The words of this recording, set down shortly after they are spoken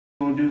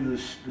going to do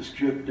the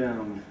stripped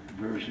down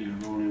version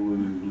of Only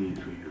Women Bleed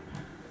for you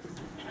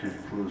to kind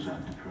of close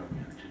out the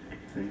program today.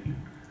 Thank you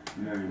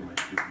very much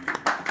for being here.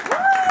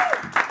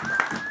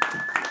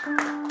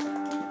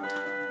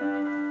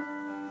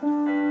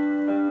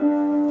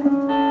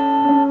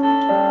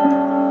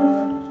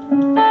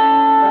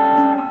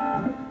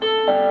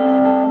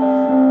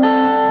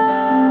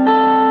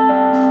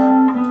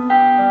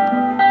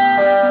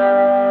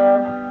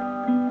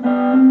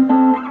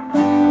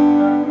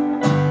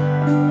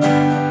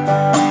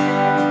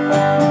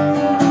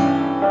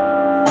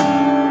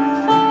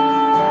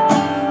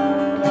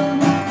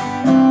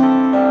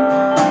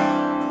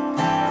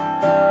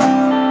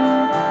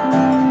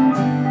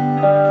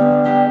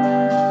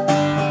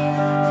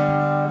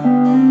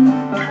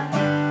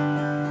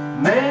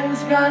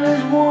 Got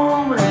his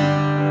woman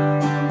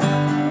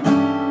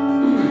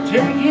to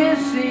take his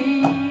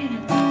seed.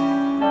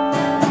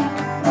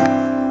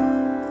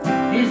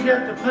 He's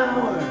got the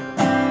power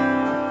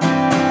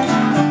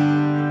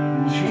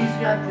and she's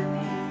got the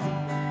need.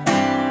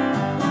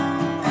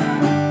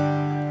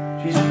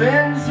 She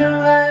spends her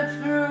life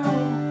through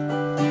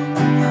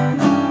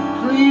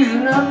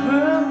pleasing up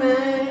her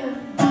man.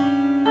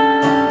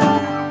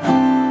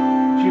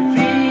 She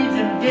feeds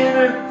him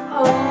dinner,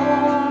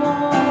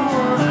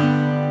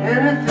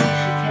 anything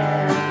she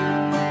can.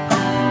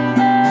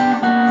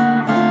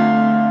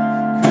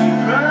 He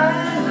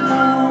cries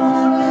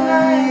alone at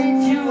night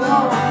too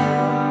often.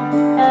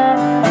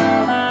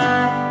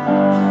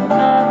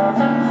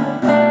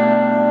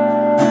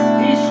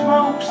 He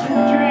smokes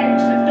and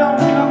drinks and don't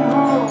come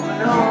home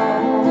at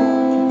all.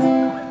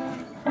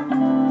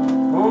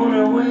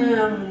 Only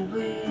women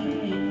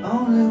bleed.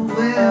 Only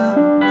women.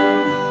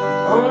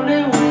 Only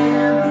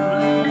women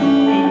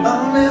bleed.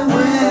 Only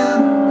women.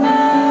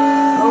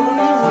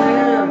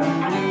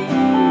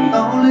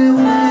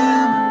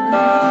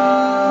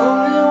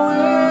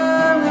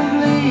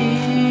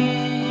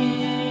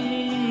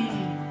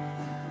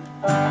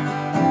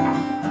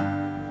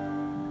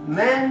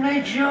 Man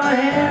makes your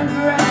hair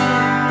gray.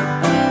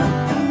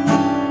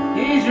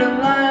 He's your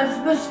life's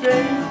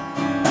mistake.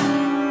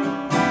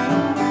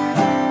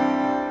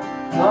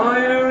 All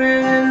you're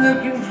really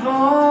looking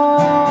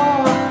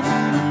for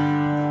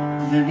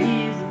is an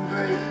easy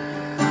break.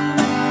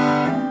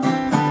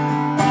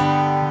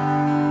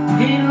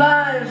 He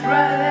lies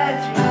right at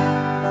you.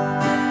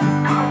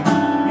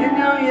 You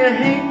know you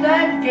hate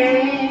that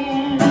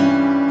game.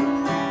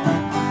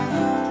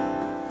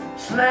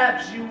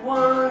 Slaps you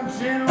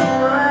once in a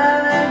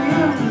while and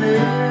you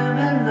live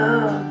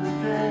another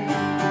day.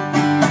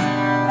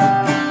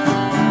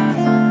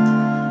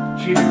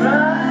 She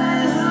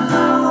cries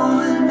alone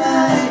at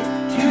night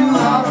too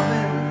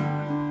often.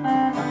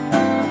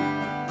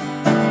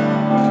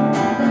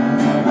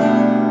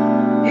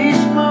 He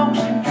smokes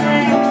and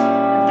drinks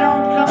and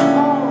don't come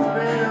home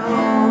at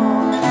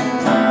all.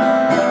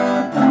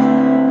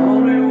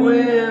 Only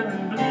women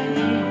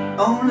bleed.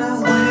 Only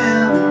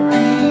women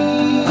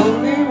bleed.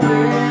 Only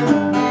women.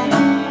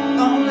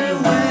 Only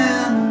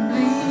women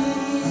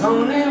bleed.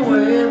 Only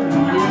women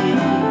bleed.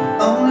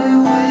 Only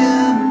women bleed.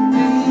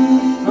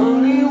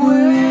 Only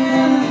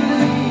women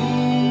bleed.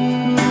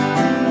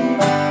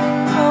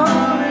 Only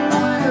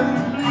women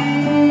bleed. Only women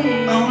bleed.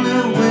 Only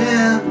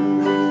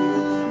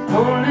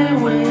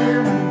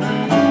women bleed. Only women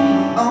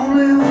bleed.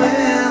 Only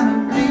women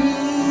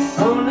bleed.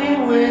 Only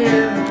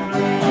women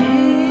bleed.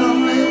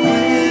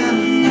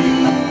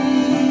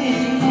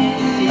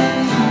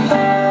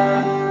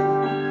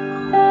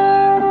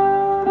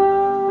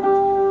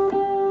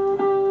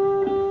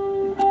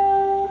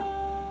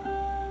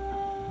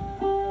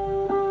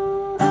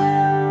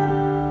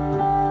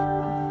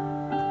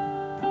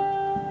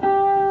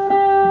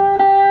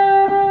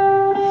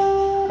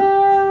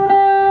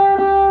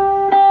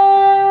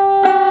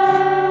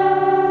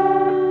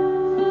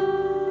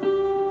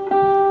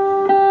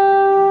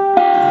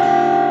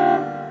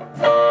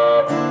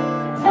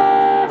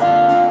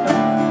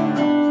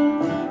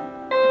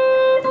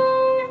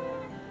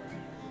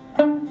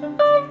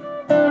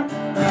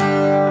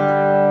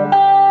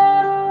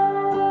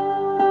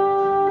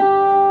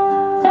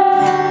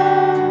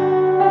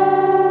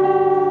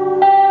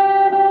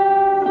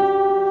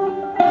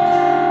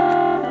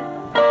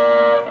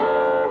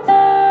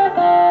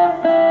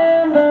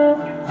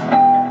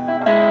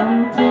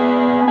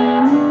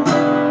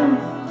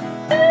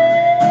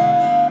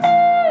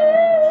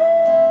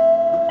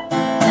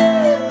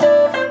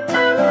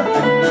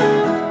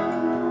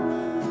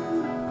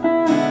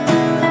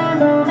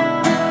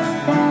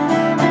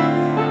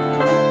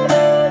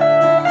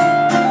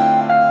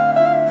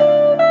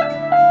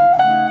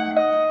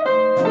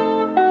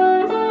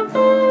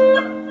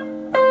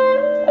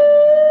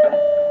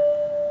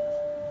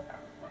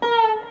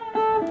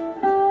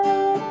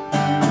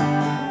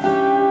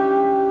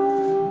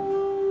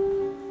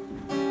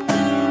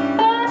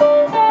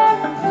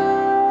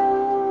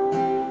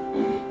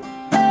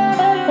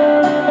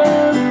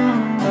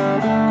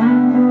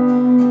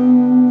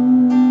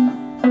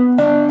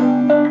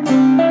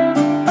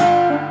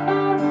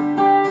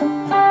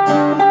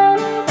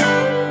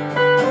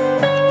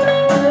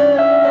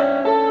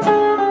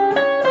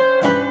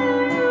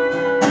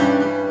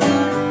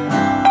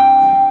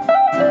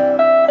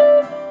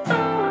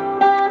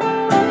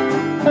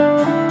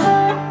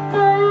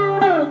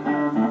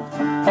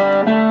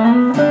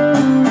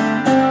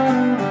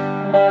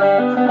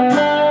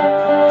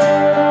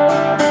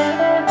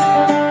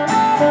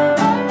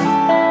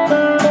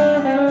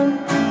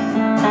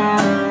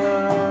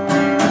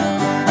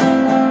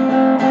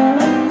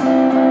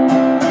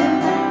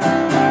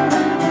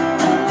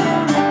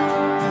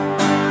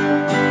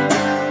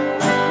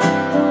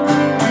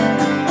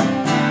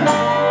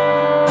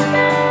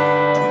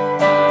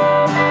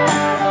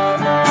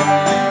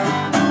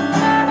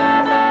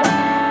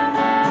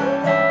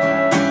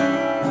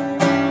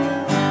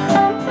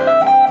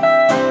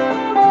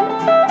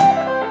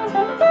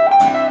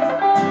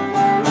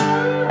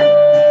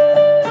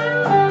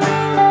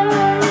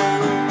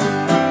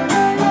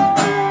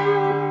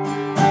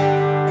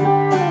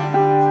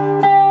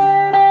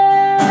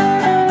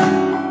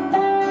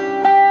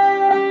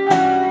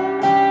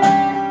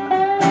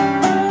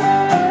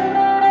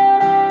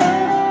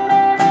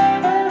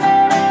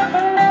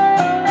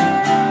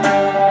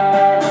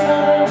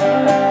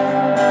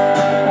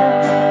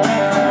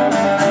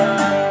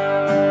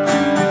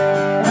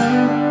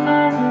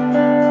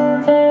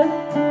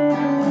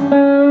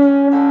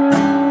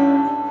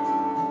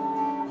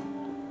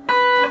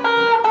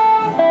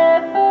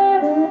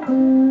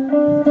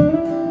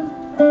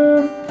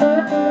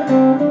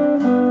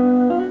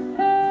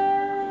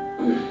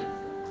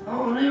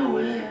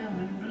 away.